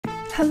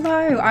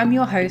Hello, I'm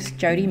your host,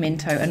 Jodie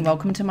Minto, and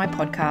welcome to my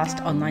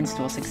podcast, Online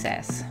Store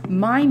Success.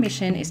 My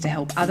mission is to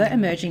help other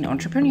emerging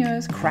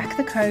entrepreneurs crack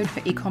the code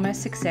for e-commerce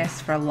success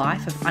for a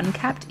life of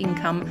uncapped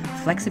income,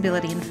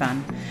 flexibility, and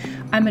fun.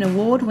 I'm an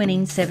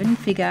award-winning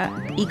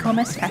 7-figure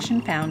e-commerce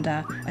fashion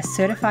founder, a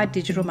certified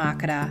digital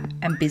marketer,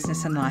 and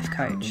business and life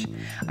coach.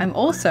 I'm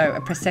also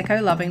a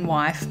Prosecco-loving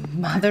wife,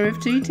 mother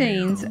of 2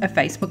 teens, a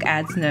Facebook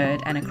ads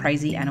nerd, and a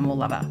crazy animal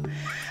lover.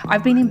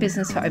 I've been in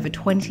business for over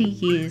 20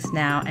 years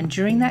now, and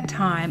during that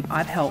time,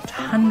 I've helped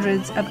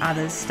hundreds of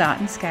others start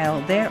and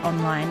scale their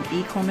online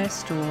e-commerce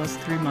stores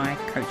through my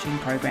coaching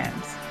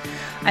programs.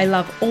 I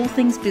love all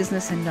things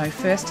business and know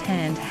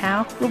firsthand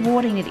how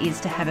rewarding it is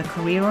to have a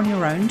career on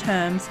your own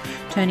terms,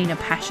 turning a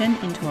passion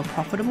into a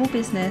profitable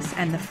business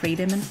and the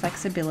freedom and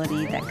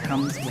flexibility that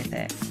comes with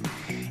it.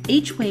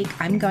 Each week,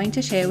 I'm going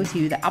to share with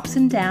you the ups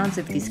and downs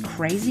of this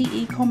crazy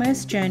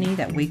e-commerce journey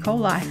that we call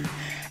life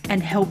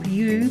and help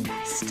you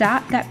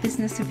start that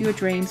business of your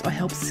dreams or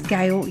help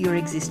scale your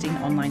existing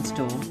online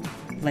store.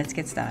 Let's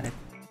get started.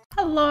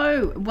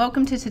 Hello,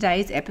 welcome to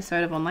today's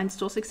episode of Online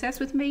Store Success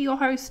with me, your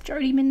host,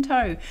 Jodie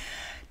Minto.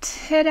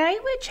 Today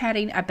we're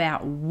chatting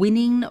about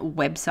winning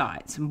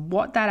websites and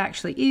what that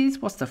actually is,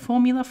 what's the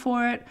formula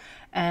for it,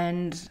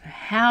 and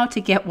how to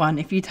get one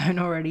if you don't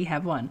already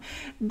have one.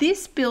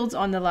 This builds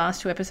on the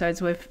last 2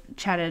 episodes we've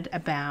chatted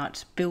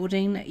about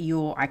building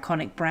your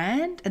iconic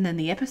brand, and then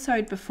the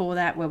episode before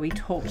that where we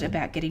talked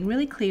about getting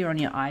really clear on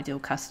your ideal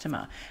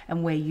customer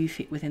and where you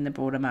fit within the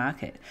broader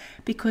market.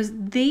 Because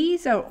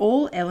these are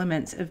all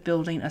elements of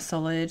building a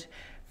solid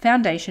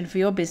foundation for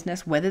your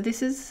business, whether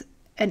this is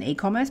an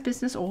e-commerce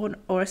business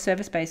or a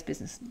service-based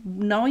business.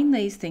 Knowing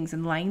these things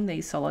and laying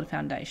these solid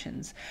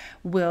foundations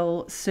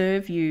will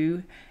serve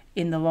you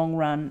in the long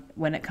run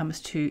when it comes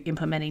to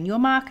implementing your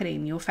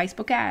marketing, your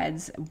Facebook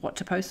ads, what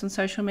to post on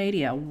social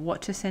media,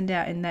 what to send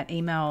out in that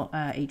email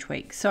each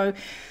week. So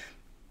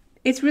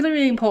it's really,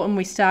 really important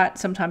we start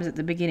sometimes at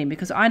the beginning,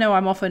 because I know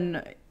I'm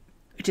often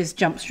just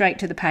jump straight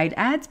to the paid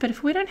ads, but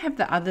if we don't have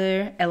the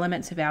other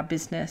elements of our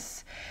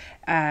business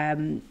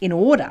in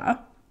order,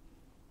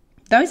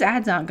 those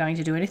ads aren't going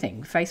to do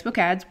anything. Facebook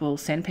ads will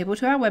send people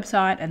to our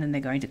website and then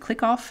they're going to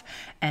click off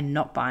and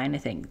not buy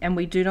anything. And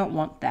we do not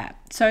want that.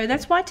 So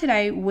that's why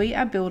today we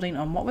are building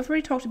on what we've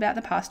already talked about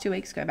the past 2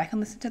 weeks. Go back and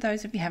listen to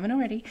those if you haven't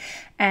already.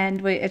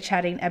 And we are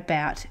chatting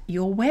about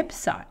your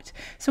website.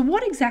 So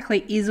what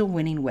exactly is a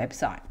winning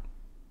website?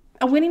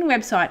 A winning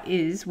website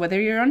is,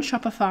 whether you're on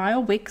Shopify or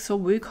Wix or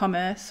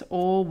WooCommerce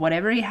or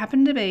whatever you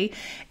happen to be,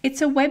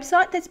 it's a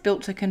website that's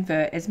built to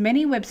convert as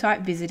many website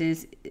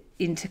visitors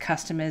into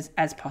customers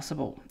as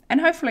possible.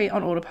 And hopefully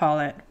on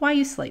autopilot while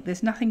you sleep.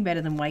 There's nothing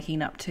better than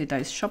waking up to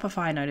those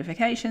Shopify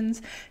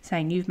notifications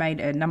saying you've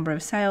made a number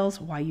of sales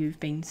while you've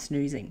been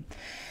snoozing.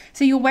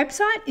 So your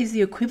website is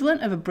the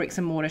equivalent of a bricks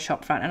and mortar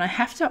shopfront. And I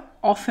have to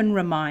often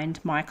remind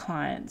my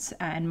clients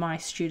and my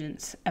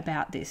students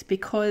about this,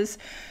 because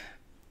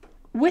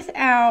with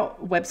our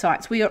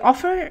websites, we are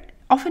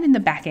often in the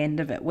back end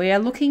of it. We are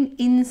looking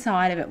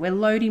inside of it. We're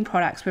loading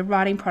products. We're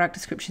writing product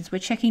descriptions. We're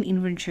checking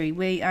inventory.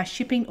 We are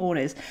shipping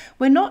orders.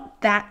 We're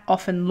not that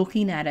often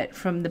looking at it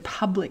from the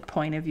public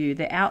point of view,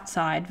 the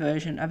outside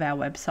version of our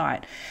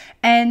website.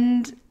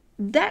 And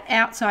that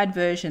outside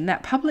version,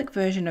 that public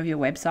version of your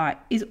website,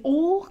 is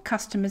all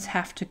customers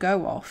have to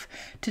go off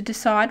to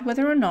decide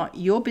whether or not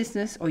your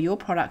business or your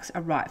products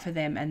are right for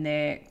them, and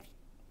they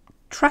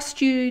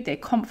trust you, they're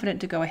confident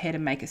to go ahead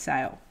and make a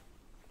sale.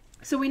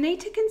 So we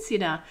need to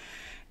consider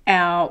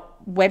our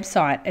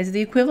website as the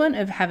equivalent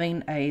of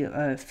having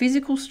a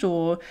physical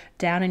store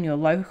down in your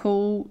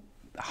local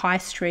high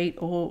street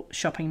or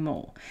shopping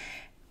mall.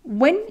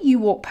 When you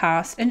walk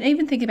past, and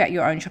even think about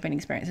your own shopping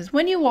experiences,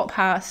 when you walk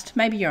past,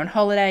 maybe you're on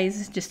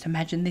holidays, just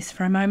imagine this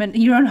for a moment,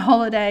 you're on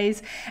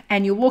holidays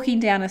and you're walking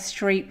down a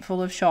street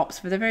full of shops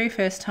for the very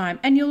first time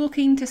and you're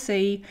looking to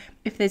see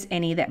if there's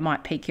any that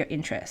might pique your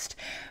interest.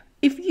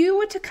 If you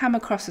were to come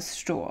across a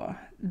store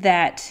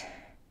that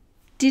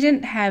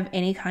didn't have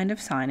any kind of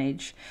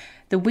signage,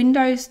 the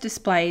windows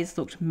displays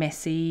looked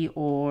messy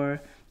or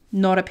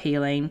not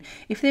appealing,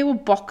 if there were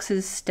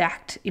boxes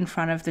stacked in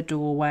front of the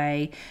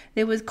doorway,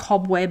 there was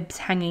cobwebs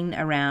hanging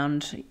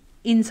around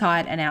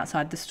inside and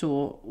outside the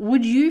store,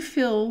 would you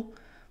feel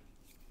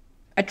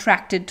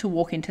attracted to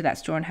walk into that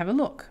store and have a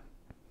look?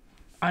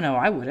 I know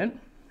I wouldn't.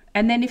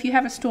 And then if you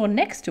have a store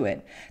next to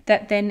it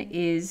that then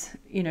is,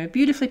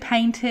 beautifully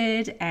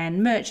painted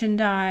and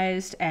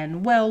merchandised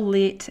and well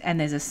lit, and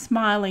there's a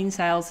smiling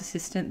sales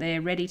assistant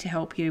there ready to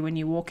help you when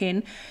you walk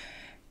in,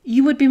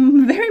 you would be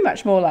very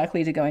much more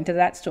likely to go into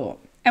that store.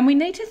 And we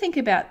need to think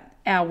about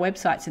our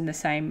websites in the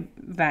same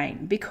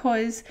vein,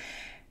 because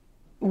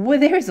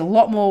there is a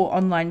lot more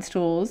online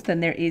stores than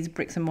there is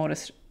bricks and mortar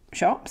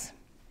shops.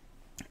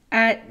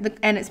 And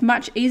it's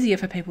much easier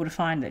for people to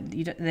find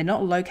it. They're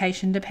not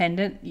location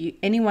dependent.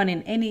 Anyone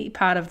in any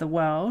part of the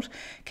world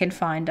can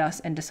find us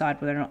and decide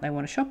whether or not they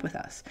want to shop with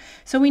us.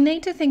 So we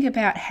need to think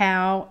about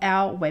how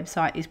our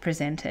website is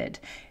presented.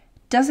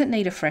 Does it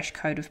need a fresh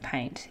coat of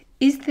paint?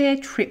 Is there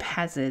trip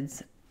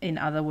hazards? In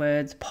other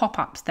words,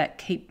 pop-ups that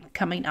keep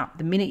coming up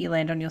the minute you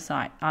land on your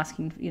site,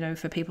 asking,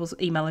 for people's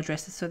email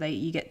addresses so that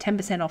you get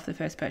 10% off the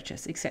first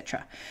purchase,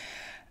 etc.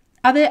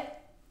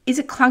 Is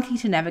it clunky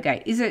to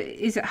navigate? Is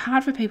it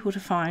hard for people to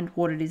find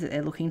what it is that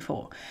they're looking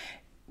for?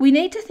 We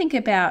need to think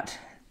about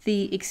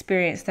the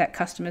experience that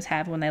customers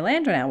have when they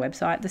land on our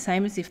website, the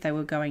same as if they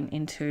were going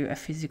into a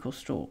physical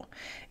store.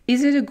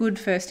 Is it a good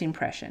first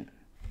impression?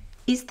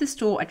 Is the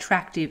store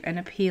attractive and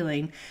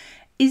appealing?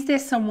 Is there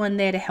someone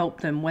there to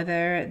help them,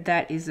 whether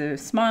that is a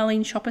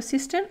smiling shop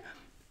assistant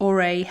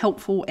or a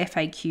helpful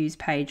FAQs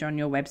page on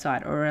your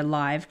website or a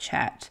live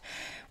chat?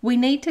 We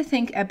need to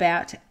think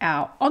about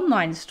our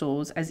online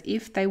stores as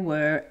if they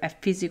were a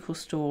physical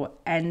store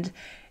and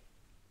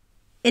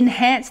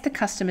enhance the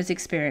customer's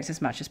experience as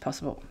much as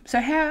possible.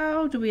 So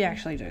how do we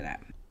actually do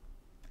that?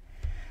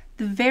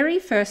 The very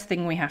first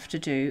thing we have to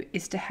do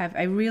is to have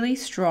a really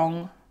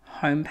strong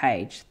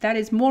homepage. That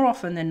is more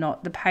often than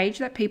not the page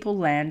that people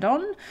land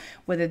on,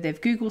 whether they've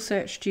Google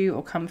searched you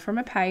or come from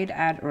a paid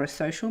ad or a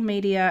social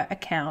media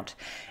account.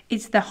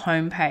 It's the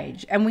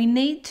homepage, and we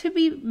need to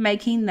be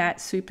making that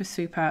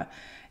super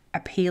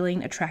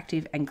appealing,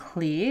 attractive, and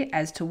clear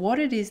as to what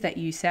it is that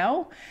you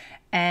sell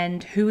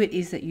and who it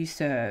is that you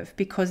serve,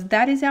 because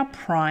that is our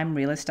prime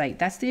real estate.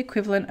 That's the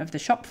equivalent of the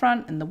shop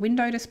front and the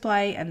window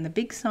display and the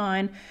big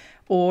sign.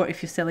 Or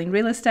if you're selling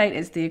real estate,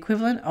 it's the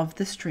equivalent of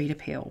the street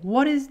appeal.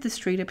 What is the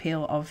street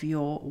appeal of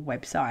your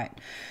website?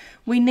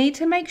 We need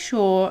to make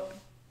sure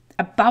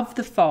above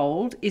the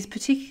fold is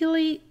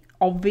particularly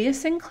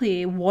obvious and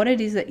clear what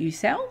it is that you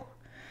sell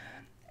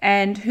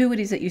and who it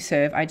is that you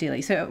serve,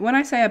 ideally. So when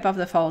I say above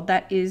the fold,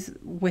 that is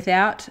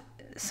without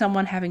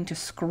someone having to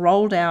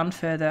scroll down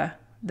further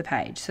the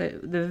page. So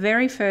the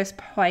very first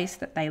place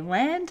that they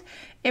land,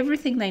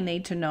 everything they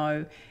need to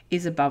know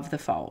is above the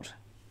fold.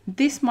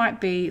 This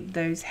might be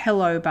those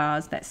hello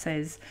bars that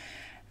says,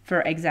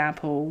 for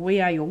example,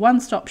 we are your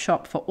one-stop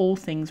shop for all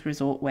things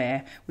resort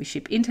wear. We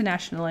ship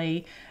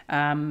internationally. We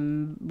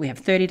have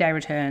 30-day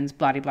returns,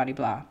 blah, blah, blah,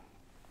 blah.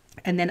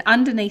 And then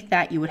underneath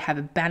that, you would have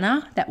a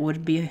banner that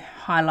would be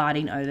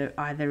highlighting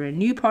either a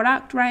new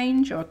product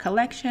range or a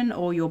collection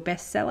or your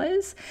best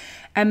sellers,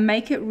 and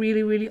make it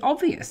really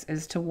obvious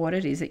as to what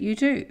it is that you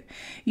do.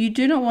 You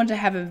do not want to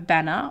have a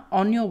banner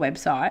on your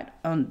website,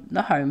 on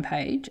the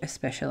homepage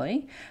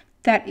especially,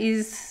 that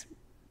is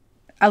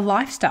a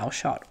lifestyle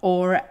shot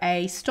or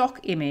a stock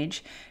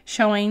image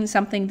showing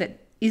something that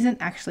isn't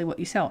actually what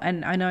you sell.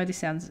 And I know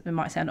it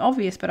might sound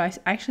obvious, but I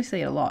actually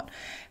see it a lot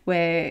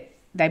where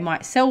they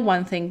might sell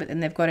one thing, but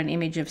then they've got an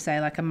image of,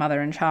 say, like a mother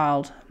and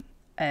child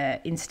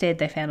instead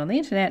they found on the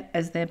internet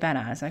as their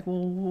banner. It's like,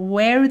 well,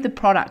 where are the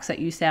products that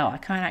you sell? I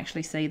can't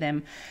actually see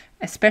them,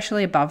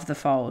 especially above the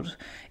fold.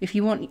 If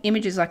you want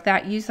images like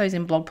that, use those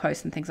in blog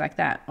posts and things like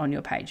that on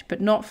your page,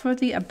 but not for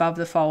the above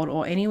the fold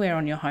or anywhere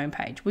on your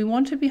homepage. We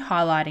want to be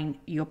highlighting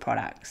your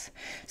products.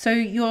 So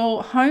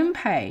your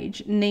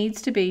homepage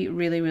needs to be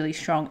really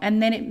strong,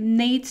 and then it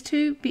needs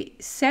to be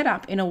set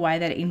up in a way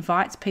that it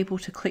invites people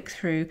to click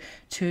through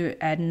to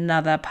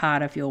another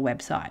part of your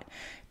website,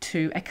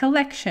 to a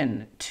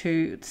collection,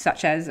 to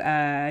such as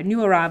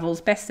new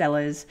arrivals,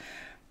 bestsellers,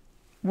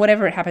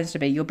 whatever it happens to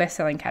be, your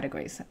best-selling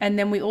categories. And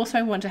then we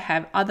also want to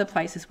have other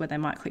places where they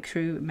might click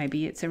through.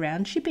 Maybe it's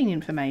around shipping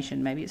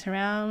information. Maybe it's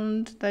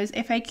around those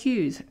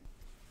FAQs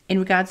in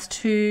regards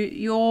to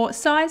your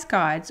size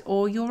guides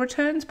or your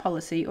returns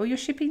policy or your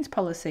shippings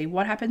policy.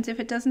 What happens if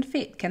it doesn't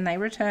fit? Can they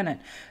return it?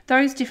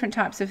 Those different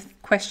types of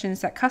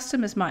questions that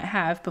customers might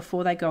have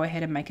before they go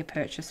ahead and make a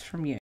purchase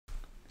from you.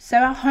 So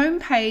our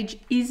homepage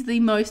is the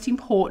most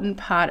important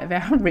part of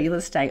our real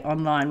estate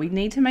online. We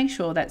need to make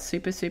sure that's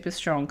super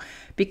strong,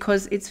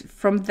 because it's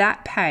from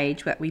that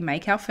page that we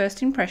make our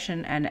first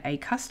impression and a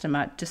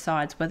customer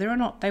decides whether or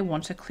not they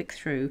want to click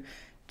through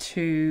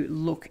to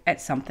look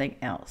at something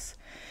else.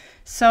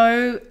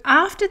 So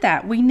after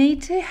that, we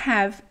need to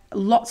have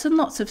lots and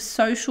lots of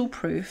social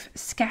proof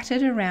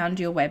scattered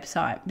around your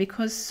website,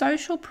 because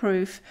social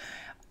proof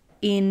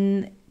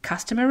in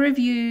customer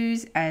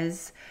reviews,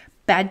 as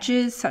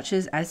badges such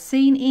as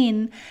seen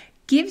in,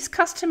 gives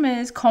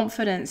customers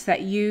confidence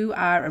that you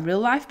are a real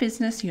life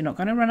business, you're not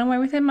going to run away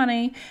with their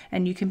money,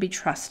 and you can be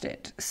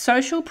trusted.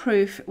 Social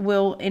proof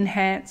will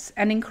enhance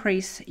and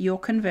increase your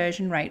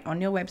conversion rate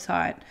on your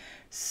website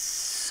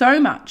so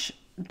much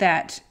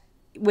that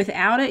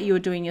without it, you're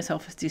doing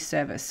yourself a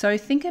disservice. So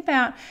think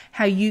about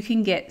how you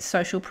can get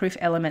social proof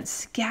elements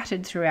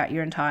scattered throughout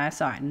your entire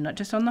site, not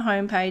just on the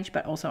home page,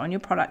 but also on your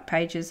product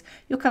pages,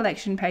 your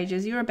collection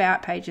pages, your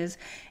about pages,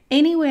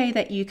 anywhere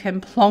that you can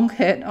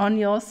plonk it on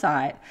your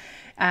site.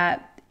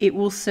 It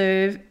will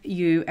serve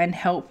you and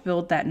help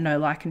build that know,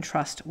 like, and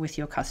trust with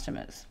your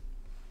customers.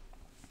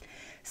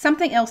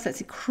 Something else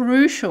that's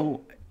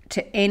crucial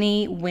to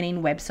any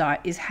winning website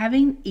is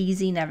having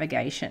easy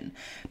navigation.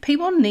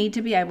 People need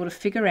to be able to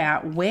figure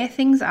out where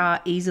things are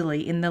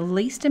easily in the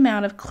least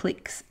amount of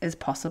clicks as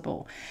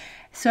possible.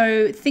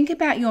 So think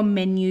about your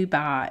menu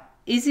bar.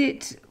 Is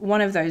it one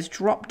of those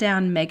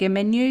drop-down mega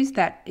menus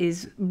that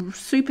is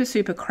super,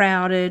 super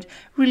crowded,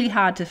 really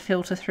hard to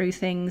filter through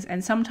things?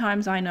 And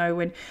sometimes I know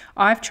when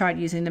I've tried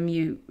using them,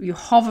 you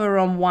hover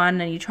on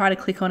one and you try to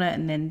click on it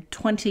and then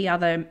 20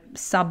 other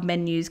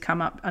sub-menus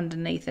come up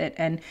underneath it,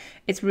 and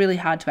it's really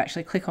hard to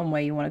actually click on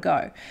where you want to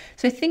go.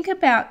 So think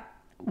about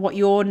what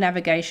your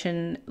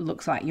navigation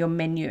looks like, your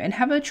menu, and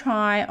have a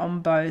try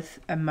on both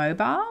a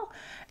mobile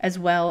as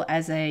well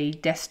as a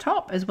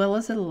desktop, as well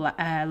as a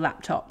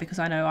laptop, because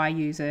I know I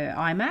use an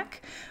iMac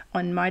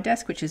on my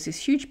desk, which is this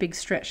huge, big,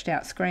 stretched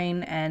out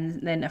screen.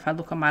 And then if I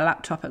look on my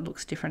laptop, it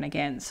looks different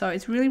again. So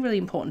it's really, really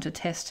important to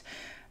test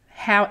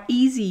how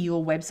easy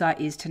your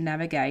website is to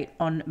navigate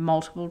on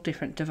multiple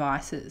different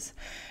devices.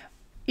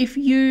 If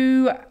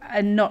you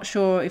are not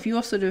sure, if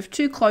you're sort of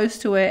too close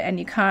to it and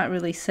you can't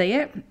really see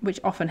it, which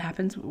often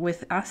happens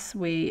with us,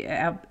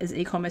 as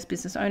e-commerce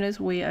business owners,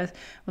 we're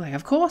like,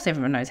 of course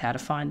everyone knows how to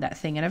find that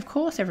thing, and of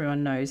course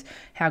everyone knows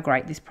how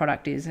great this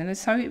product is, and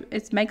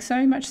it makes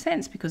so much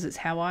sense because it's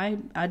how I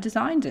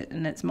designed it,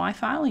 and it's my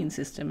filing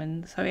system,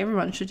 and so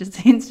everyone should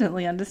just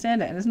instantly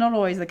understand it. And it's not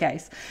always the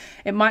case.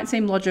 It might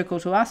seem logical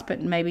to us,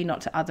 but maybe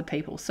not to other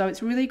people. So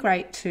it's really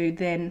great to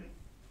then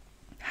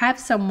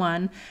have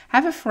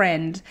a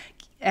friend,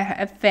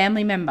 a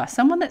family member,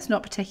 someone that's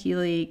not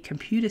particularly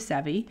computer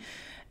savvy,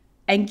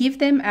 and give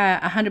them a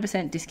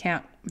 100%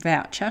 discount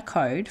voucher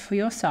code for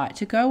your site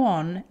to go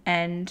on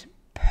and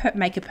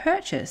make a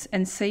purchase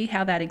and see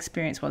how that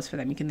experience was for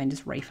them. You can then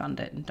just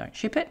refund it and don't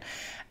ship it.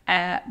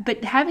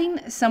 But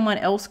having someone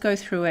else go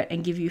through it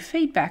and give you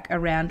feedback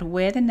around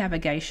where the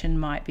navigation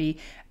might be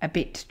a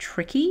bit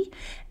tricky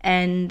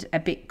and a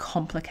bit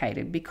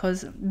complicated,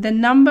 because the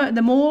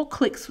more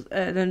clicks,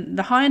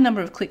 the higher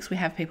number of clicks we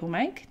have people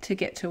make to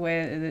get to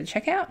where the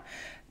checkout,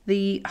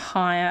 the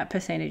higher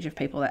percentage of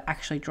people that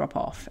actually drop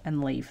off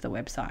and leave the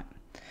website.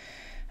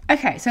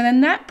 Okay, so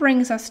then that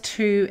brings us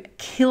to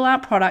killer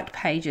product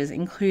pages,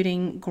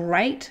 including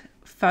great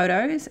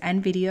photos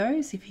and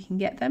videos, if you can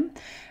get them,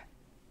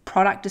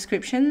 product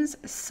descriptions,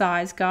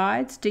 size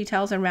guides,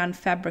 details around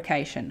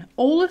fabrication,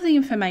 all of the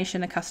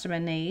information a customer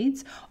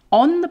needs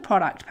on the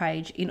product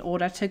page in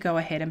order to go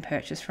ahead and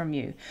purchase from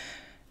you.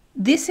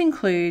 This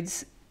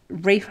includes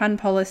refund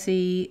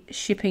policy,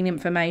 shipping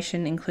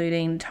information,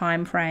 including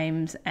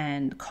timeframes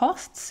and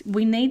costs.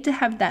 We need to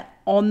have that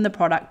on the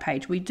product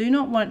page. We do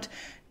not want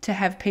to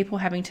have people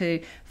having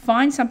to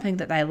find something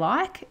that they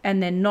like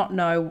and then not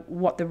know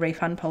what the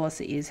refund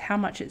policy is, how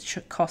much it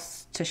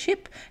costs to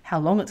ship, how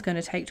long it's going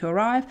to take to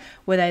arrive,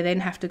 where they then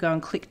have to go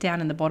and click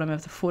down in the bottom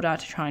of the footer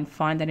to try and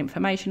find that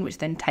information, which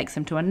then takes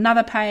them to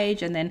another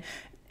page, and then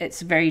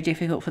it's very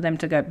difficult for them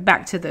to go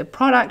back to the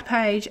product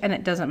page, and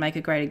it doesn't make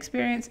a great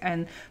experience,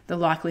 and the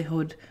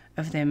likelihood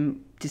of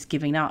them just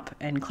giving up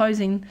and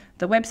closing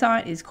the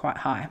website is quite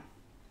high.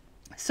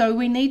 So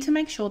we need to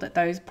make sure that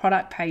those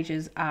product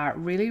pages are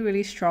really,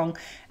 really strong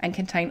and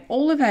contain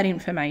all of that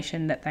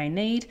information that they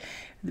need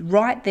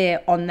right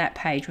there on that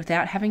page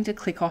without having to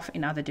click off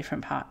in other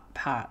different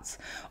parts.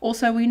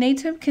 Also, we need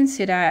to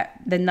consider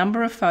the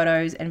number of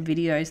photos and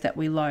videos that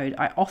we load.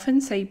 I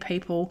often see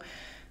people,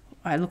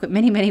 I look at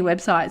many, many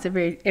websites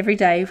every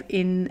day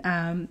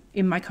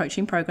in my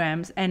coaching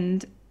programs,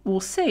 and we'll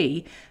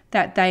see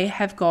that they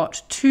have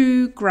got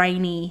two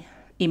grainy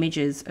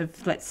images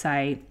of, let's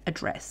say, a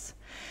dress.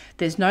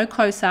 There's no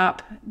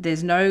close-up,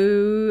 there's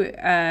no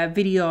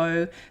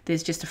video,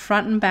 there's just a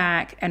front and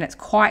back, and it's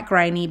quite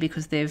grainy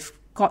because they've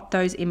got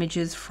those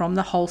images from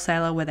the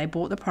wholesaler where they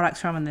bought the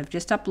products from, and they've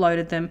just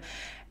uploaded them.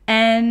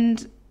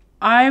 And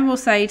I will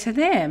say to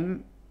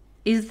them,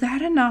 is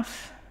that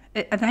enough?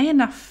 Are they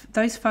enough,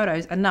 those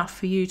photos enough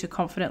for you to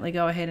confidently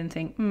go ahead and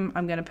think,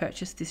 I'm going to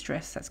purchase this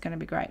dress, that's going to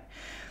be great?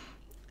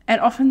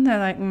 And often they're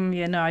like,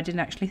 yeah, no, I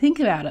didn't actually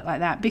think about it like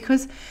that,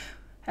 because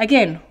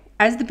again,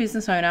 as the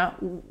business owner,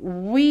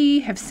 we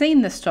have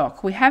seen the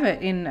stock. We have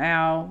it in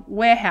our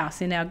warehouse,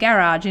 in our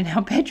garage, in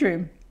our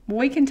bedroom.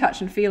 We can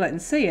touch and feel it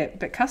and see it,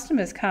 but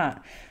customers can't.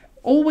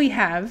 All we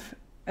have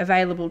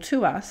available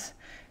to us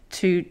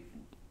to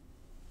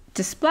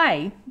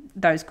display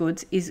those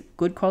goods is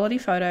good quality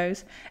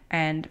photos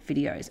and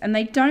videos. And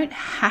they don't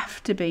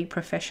have to be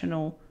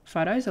professional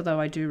photos, although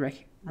I do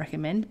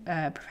recommend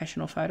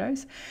professional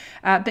photos,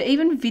 but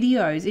even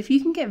videos, if you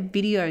can get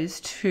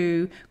videos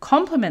to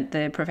complement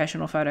the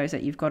professional photos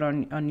that you've got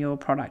on your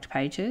product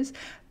pages,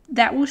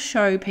 that will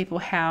show people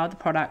how the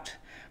product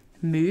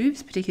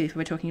moves, particularly if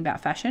we're talking about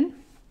fashion,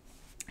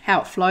 how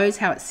it flows,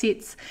 how it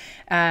sits,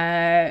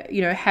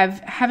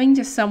 having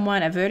just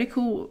someone, a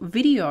vertical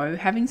video,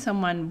 having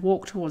someone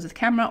walk towards the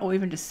camera or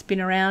even just spin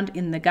around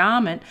in the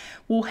garment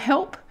will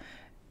help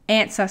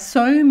answer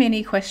so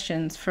many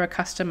questions for a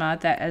customer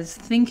that is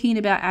thinking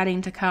about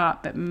adding to cart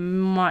but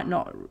might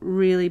not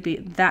really be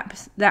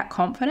that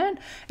confident.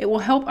 It will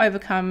help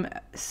overcome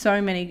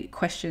so many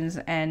questions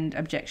and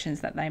objections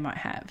that they might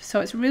have.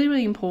 So it's really,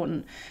 really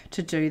important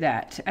to do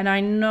that. And I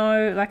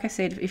know, like I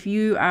said, if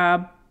you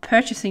are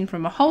purchasing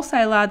from a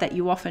wholesaler that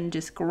you often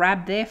just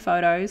grab their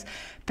photos,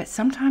 but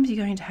sometimes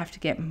you're going to have to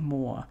get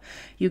more.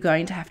 You're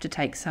going to have to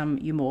take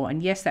you more.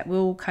 And yes, that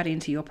will cut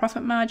into your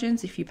profit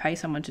margins if you pay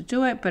someone to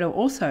do it, but it'll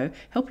also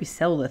help you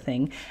sell the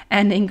thing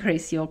and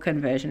increase your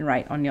conversion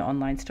rate on your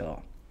online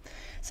store.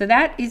 So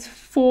that is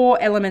 4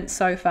 elements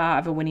so far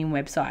of a winning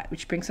website,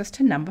 which brings us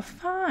to number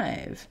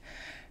 5.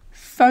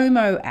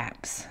 FOMO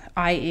apps,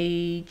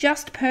 i.e.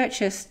 just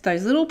purchased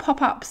those little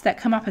pop-ups that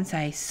come up and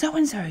say,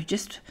 so-and-so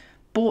just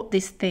bought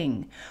this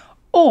thing.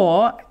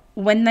 Or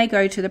when they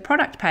go to the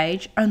product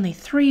page, only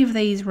 3 of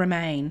these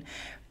remain.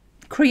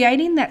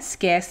 Creating that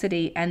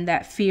scarcity and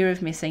that fear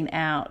of missing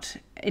out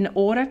in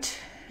order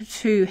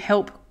to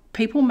help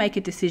people make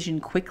a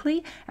decision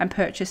quickly and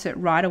purchase it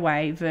right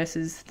away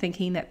versus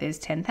thinking that there's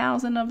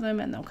 10,000 of them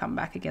and they'll come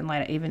back again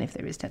later, even if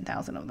there is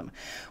 10,000 of them.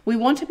 We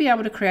want to be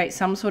able to create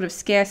some sort of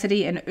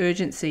scarcity and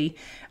urgency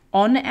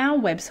on our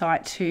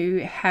website to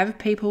have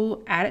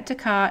people add it to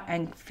cart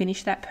and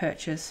finish that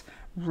purchase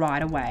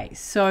right away.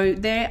 So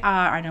there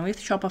are, I know with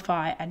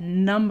Shopify, a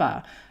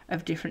number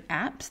of different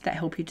apps that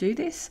help you do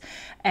this,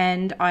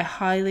 and I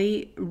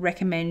highly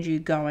recommend you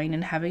going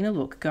and having a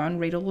look. Go and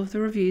read all of the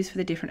reviews for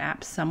the different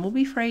apps. Some will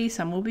be free,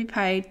 some will be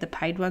paid. The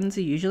paid ones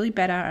are usually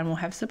better and will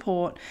have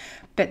support,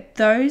 but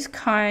those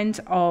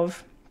kinds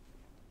of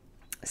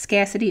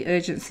scarcity,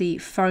 urgency,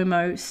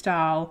 FOMO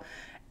style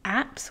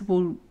apps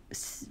will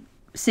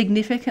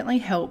significantly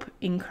help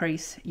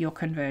increase your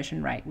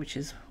conversion rate, which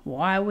is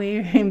why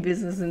we're in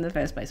business in the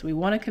first place. We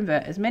want to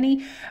convert as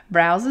many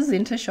browsers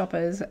into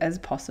shoppers as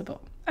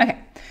possible. Okay,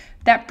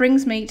 that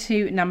brings me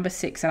to number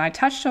 6, and I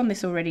touched on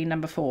this already in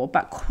number 4,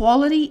 but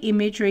quality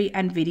imagery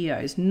and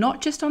videos,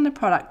 not just on the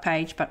product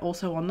page, but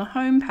also on the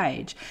home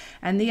page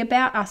and the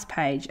About Us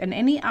page and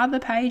any other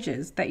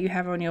pages that you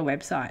have on your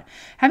website.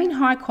 Having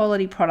high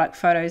quality product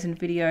photos and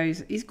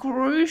videos is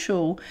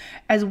crucial,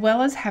 as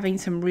well as having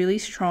some really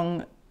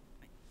strong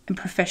and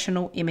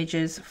professional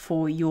images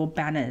for your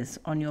banners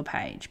on your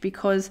page,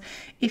 because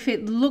if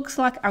it looks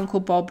like Uncle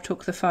Bob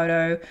took the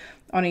photo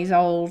on his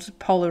old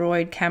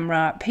Polaroid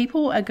camera,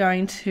 people are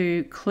going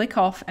to click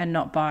off and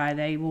not buy.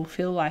 They will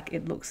feel like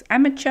it looks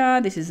amateur,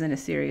 this isn't a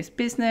serious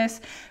business,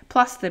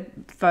 plus the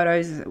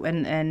photos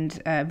and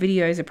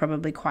videos are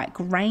probably quite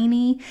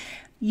grainy.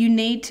 You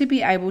need to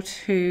be able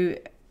to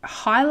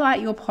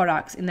highlight your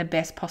products in the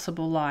best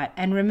possible light,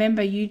 and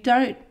remember, you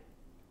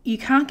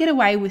can't get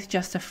away with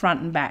just a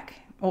front and back,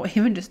 or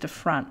even just a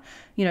front.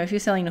 You know, if you're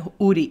selling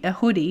a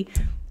hoodie,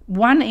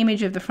 one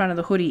image of the front of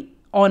the hoodie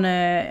on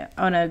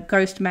a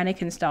ghost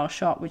mannequin style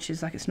shot, which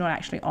is like, it's not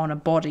actually on a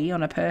body,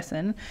 on a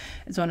person,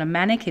 it's on a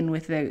mannequin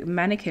with the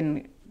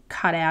mannequin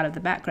cut out of the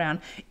background,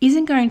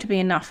 isn't going to be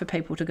enough for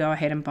people to go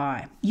ahead and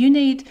buy. You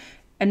need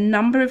a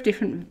number of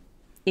different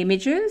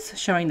images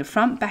showing the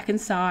front, back and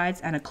sides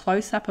and a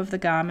close-up of the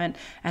garment,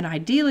 and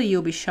ideally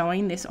you'll be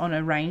showing this on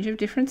a range of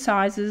different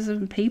sizes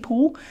of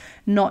people,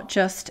 not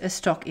just a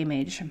stock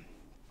image.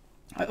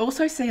 I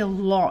also see a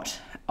lot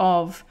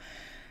of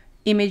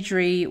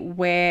imagery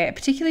where,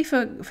 particularly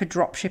for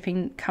drop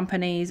shipping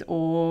companies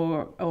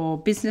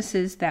or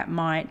businesses that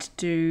might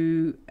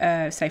do,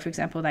 say for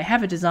example, they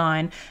have a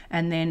design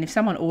and then if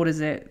someone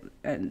orders it,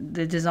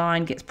 the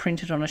design gets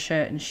printed on a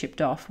shirt and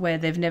shipped off, where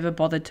they've never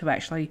bothered to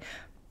actually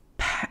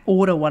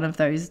order one of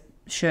those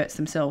shirts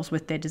themselves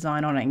with their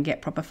design on it and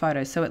get proper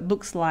photos. So it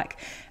looks like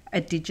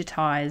a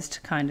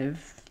digitized kind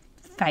of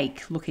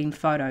fake looking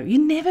photo. You're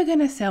never going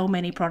to sell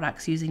many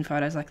products using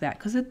photos like that,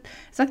 because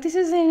it's like, this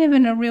isn't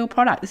even a real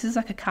product. This is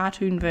like a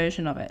cartoon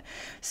version of it.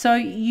 So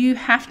you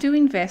have to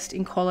invest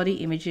in quality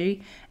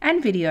imagery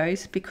and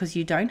videos, because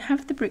you don't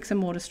have the bricks and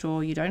mortar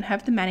store, you don't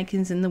have the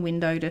mannequins in the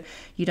window,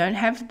 you don't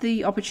have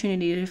the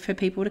opportunity for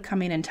people to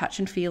come in and touch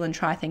and feel and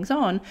try things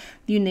on.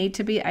 You need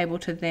to be able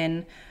to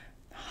then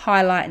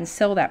highlight and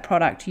sell that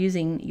product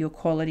using your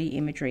quality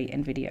imagery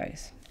and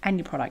videos and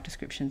your product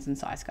descriptions and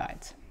size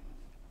guides.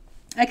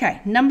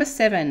 Okay, number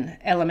 7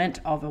 element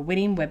of a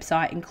winning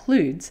website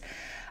includes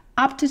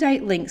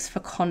up-to-date links for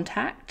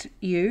contact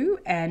you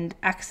and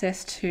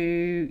access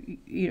to,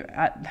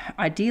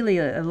 ideally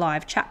a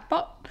live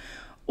chatbot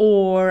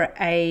or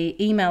a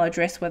email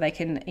address where they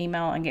can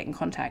email and get in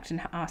contact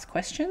and ask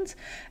questions,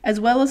 as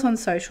well as on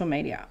social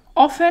media.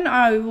 Often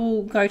I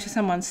will go to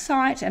someone's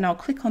site and I'll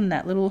click on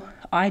that little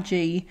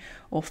IG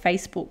or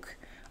Facebook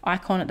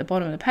icon at the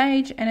bottom of the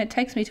page and it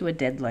takes me to a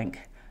dead link.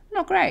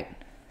 Not great.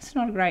 It's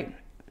not a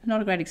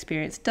great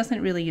experience. It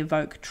doesn't really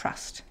evoke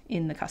trust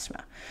in the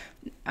customer.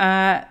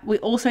 We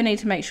also need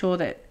to make sure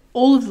that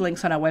all of the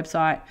links on our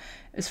website,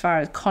 as far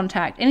as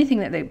contact, anything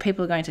that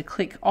people are going to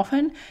click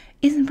often,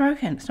 isn't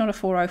broken. It's not a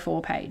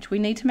 404 page. We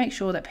need to make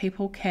sure that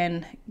people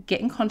can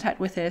get in contact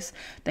with us.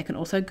 They can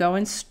also go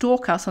and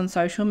stalk us on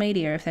social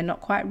media if they're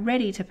not quite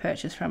ready to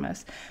purchase from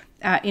us,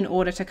 in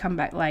order to come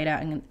back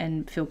later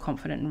and feel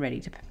confident and ready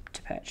to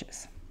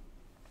purchase.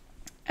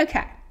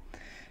 Okay.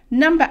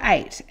 Number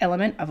 8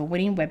 element of a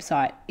winning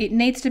website, it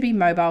needs to be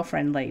mobile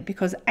friendly,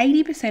 because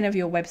 80% of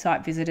your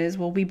website visitors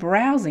will be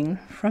browsing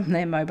from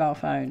their mobile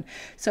phone.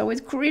 So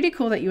it's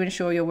critical that you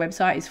ensure your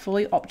website is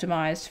fully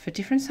optimized for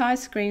different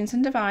size screens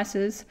and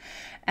devices,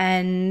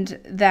 and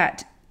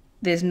that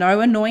there's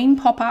no annoying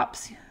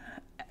pop-ups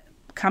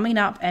coming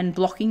up and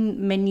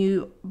blocking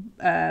menu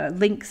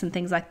links and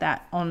things like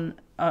that on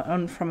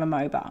from a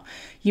mobile.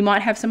 You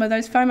might have some of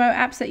those FOMO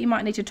apps that you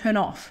might need to turn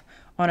off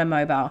on a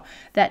mobile.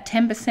 That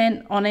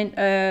 10%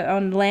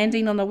 on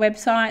landing on the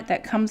website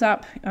that comes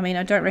up, I mean,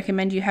 I don't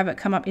recommend you have it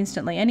come up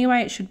instantly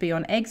anyway. It should be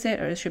on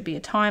exit, or it should be a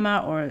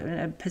timer or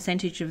a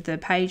percentage of the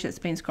page that's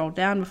been scrolled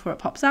down before it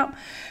pops up.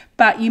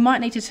 But you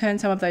might need to turn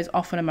some of those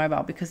off on a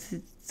mobile, because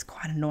it's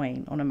quite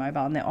annoying on a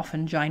mobile, and they're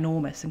often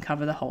ginormous and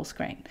cover the whole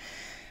screen.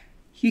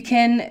 You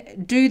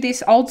can do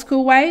this old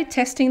school way,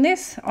 testing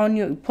this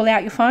pull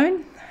out your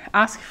phone,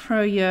 ask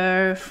for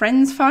your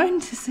friend's phone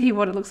to see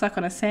what it looks like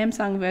on a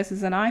Samsung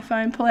versus an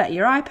iPhone. Pull out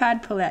your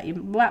iPad, pull out your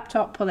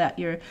laptop, pull out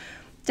your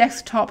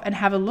desktop and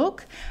have a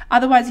look.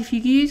 Otherwise, if you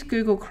use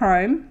Google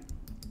Chrome,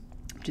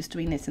 I'm just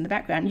doing this in the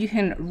background, you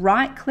can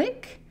right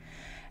click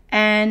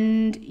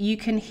and you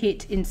can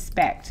hit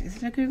inspect. Is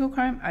it a Google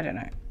Chrome? I don't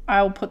know.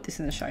 I'll put this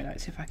in the show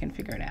notes if I can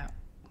figure it out,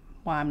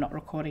 why I'm not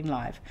recording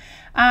live.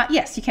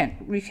 Yes, you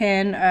can. You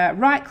can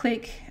right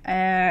click,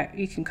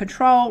 you can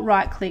control,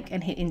 right click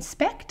and hit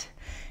inspect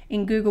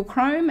in Google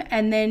Chrome,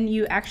 and then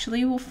you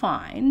actually will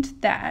find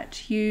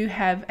that you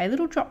have a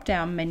little drop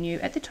down menu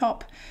at the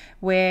top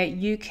where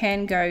you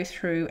can go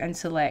through and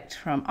select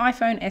from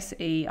iPhone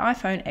SE,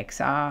 iPhone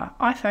XR,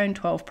 iPhone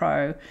 12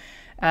 Pro,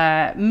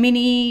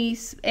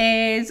 minis,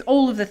 airs,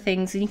 all of the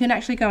things, and you can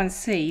actually go and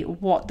see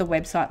what the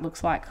website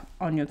looks like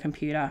on your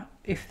computer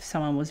if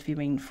someone was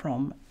viewing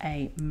from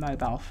a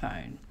mobile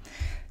phone.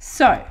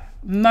 So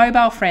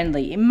mobile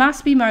friendly, it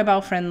must be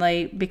mobile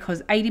friendly,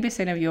 because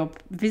 80% of your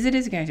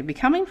visitors are going to be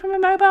coming from a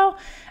mobile,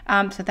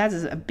 so that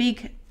is a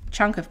big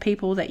chunk of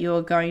people that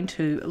you're going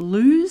to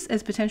lose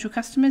as potential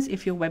customers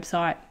if your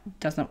website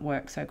doesn't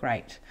work so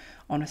great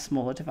on a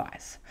smaller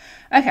device.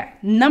 Okay,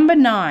 number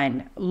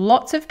 9,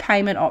 lots of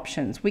payment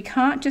options. We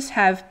can't just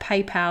have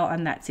PayPal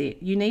and that's it.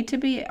 You need to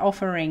be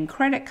offering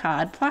credit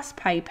card plus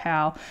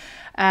PayPal,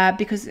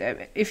 because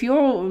if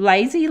you're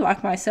lazy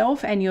like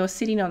myself and you're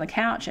sitting on the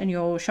couch and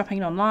you're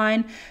shopping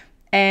online,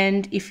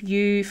 and if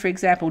you, for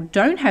example,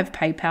 don't have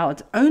PayPal,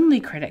 it's only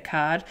credit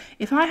card,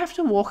 if I have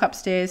to walk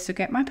upstairs to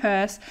get my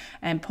purse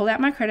and pull out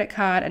my credit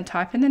card and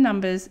type in the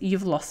numbers,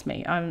 you've lost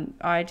me.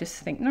 I just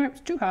think, no,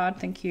 it's too hard,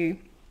 thank you.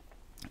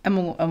 And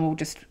we'll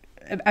just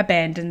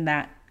abandon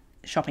that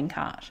shopping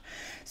cart.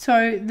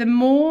 So the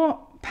more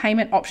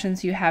payment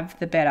options you have,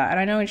 the better. And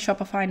I know in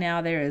Shopify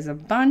now there is a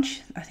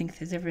bunch. I think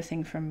there's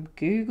everything from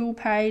Google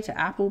Pay to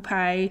Apple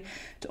Pay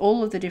to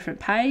all of the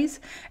different pays.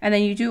 And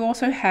then you do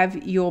also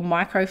have your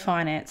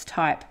microfinance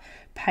type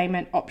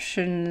payment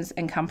options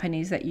and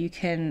companies that you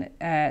can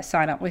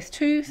sign up with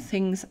too.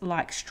 Things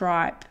like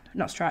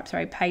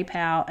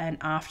PayPal and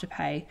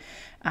Afterpay,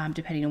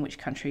 depending on which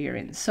country you're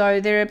in.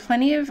 So there are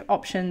plenty of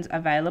options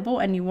available,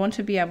 and you want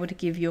to be able to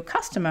give your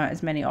customer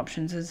as many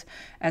options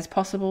as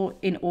possible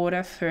in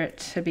order for it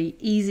to be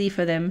easy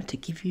for them to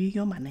give you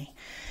your money.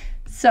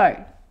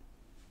 So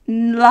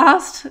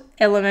last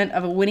element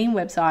of a winning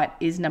website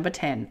is number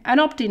 10, an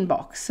opt-in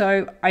box.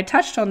 So I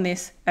touched on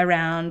this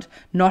around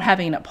not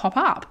having it pop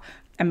up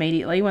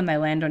immediately when they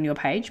land on your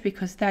page,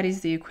 because that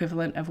is the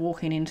equivalent of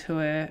walking into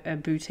a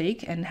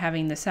boutique and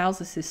having the sales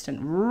assistant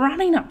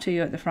running up to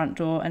you at the front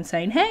door and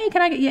saying, hey,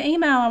 can I get your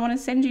email? I want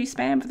to send you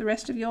spam for the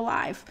rest of your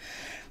life.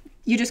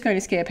 You're just going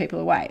to scare people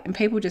away, and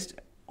people just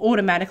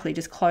automatically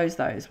just close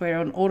those. We're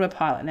on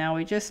autopilot now.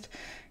 We just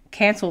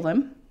cancel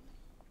them,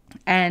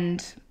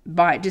 and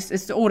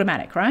it's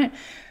automatic, right?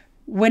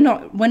 We're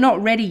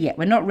not ready yet.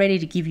 We're not ready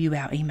to give you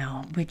our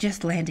email. We're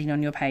just landing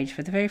on your page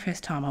for the very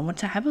first time. I want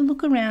to have a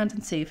look around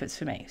and see if it's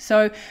for me.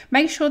 So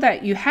make sure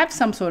that you have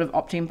some sort of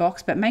opt-in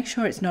box, but make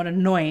sure it's not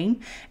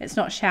annoying. It's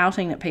not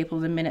shouting at people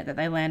the minute that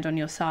they land on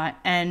your site,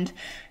 and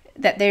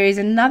that there is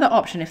another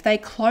option. If they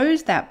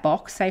close that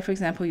box, say for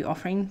example you're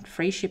offering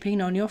free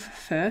shipping on your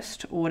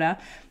first order,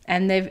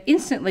 and they've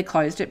instantly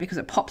closed it because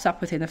it pops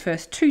up within the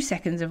first 2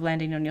 seconds of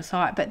landing on your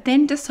site, but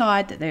then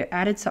decide that they've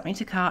added something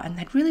to cart and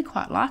they'd really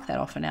quite like that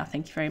offer now,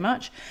 thank you very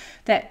much,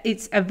 that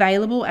it's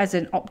available as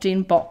an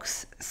opt-in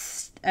box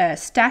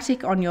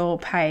static on your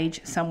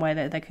page somewhere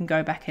that they can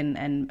go back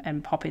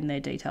and pop in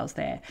their details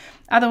there.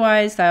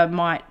 Otherwise, they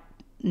might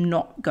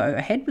not go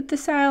ahead with the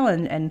sale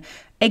and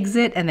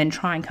exit and then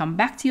try and come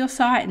back to your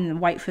site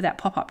and wait for that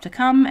pop-up to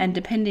come. And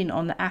depending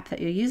on the app that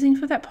you're using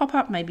for that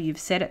pop-up, maybe you've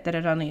set it that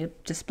it only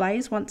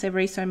displays once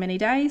every so many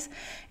days.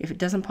 If it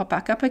doesn't pop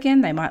back up again,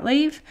 they might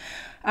leave.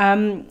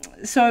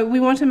 So we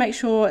want to make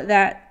sure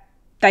that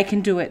they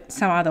can do it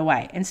some other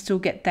way and still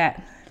get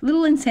that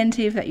little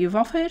incentive that you've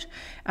offered,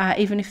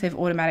 even if they've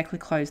automatically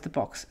closed the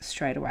box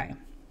straight away.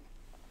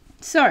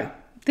 So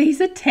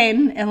these are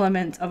 10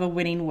 elements of a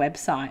winning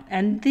website,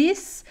 and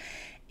this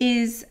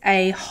is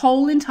a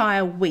whole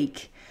entire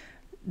week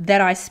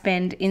that I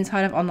spend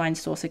inside of Online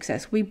Store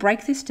Success. We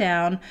break this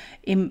down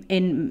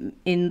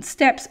in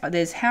steps.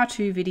 There's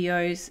how-to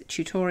videos,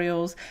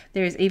 tutorials.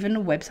 There is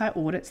even website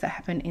audits that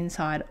happen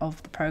inside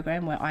of the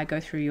program where I go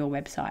through your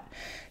website.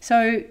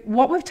 So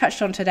what we've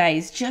touched on today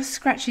is just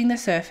scratching the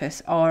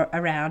surface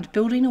around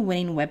building a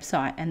winning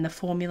website and the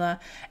formula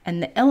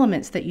and the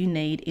elements that you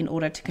need in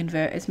order to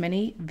convert as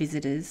many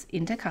visitors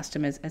into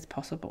customers as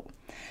possible.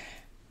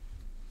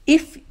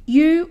 If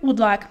you would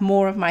like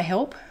more of my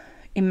help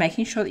in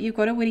making sure that you've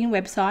got a winning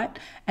website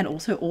and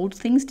also all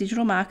things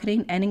digital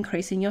marketing and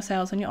increasing your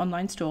sales on your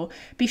online store,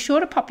 be sure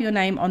to pop your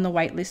name on the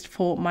waitlist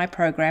for my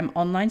program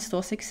Online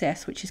Store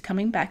Success, which is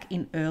coming back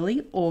in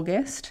early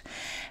August.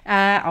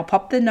 I'll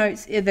pop the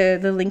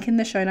link in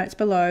the show notes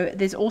below.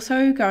 There's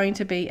also going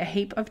to be a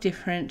heap of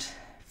different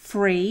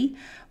free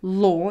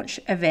launch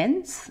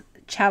events,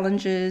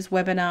 challenges,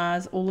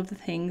 webinars, all of the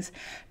things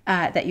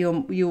that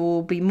you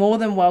will be more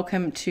than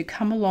welcome to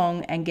come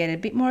along and get a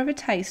bit more of a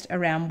taste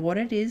around what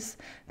it is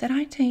that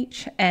I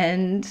teach,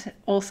 and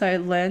also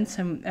learn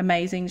some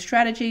amazing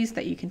strategies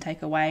that you can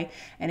take away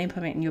and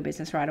implement in your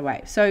business right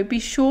away. So be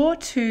sure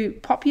to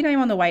pop your name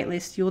on the wait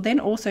list. You'll then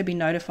also be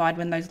notified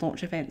when those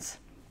launch events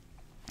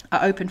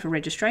are open for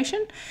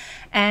registration,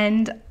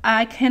 and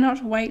I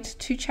cannot wait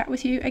to chat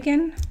with you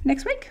again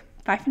next week.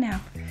 Bye for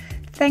now.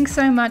 Thanks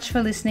so much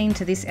for listening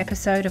to this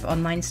episode of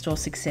Online Store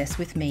Success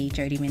with me,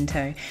 Jody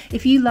Minto.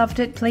 If you loved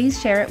it,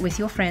 please share it with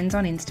your friends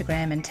on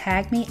Instagram and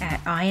tag me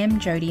at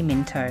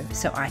 @IamJodyMinto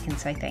so I can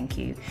say thank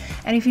you.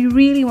 And if you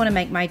really want to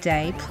make my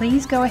day,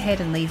 please go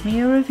ahead and leave me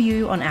a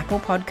review on Apple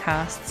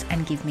Podcasts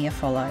and give me a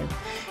follow.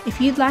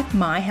 If you'd like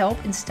my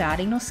help in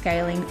starting or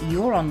scaling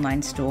your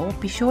online store,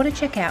 be sure to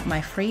check out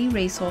my free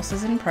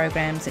resources and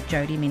programs at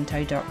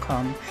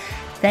jodyminto.com.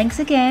 Thanks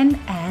again,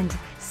 and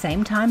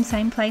same time,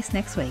 same place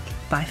next week.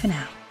 Bye for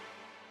now.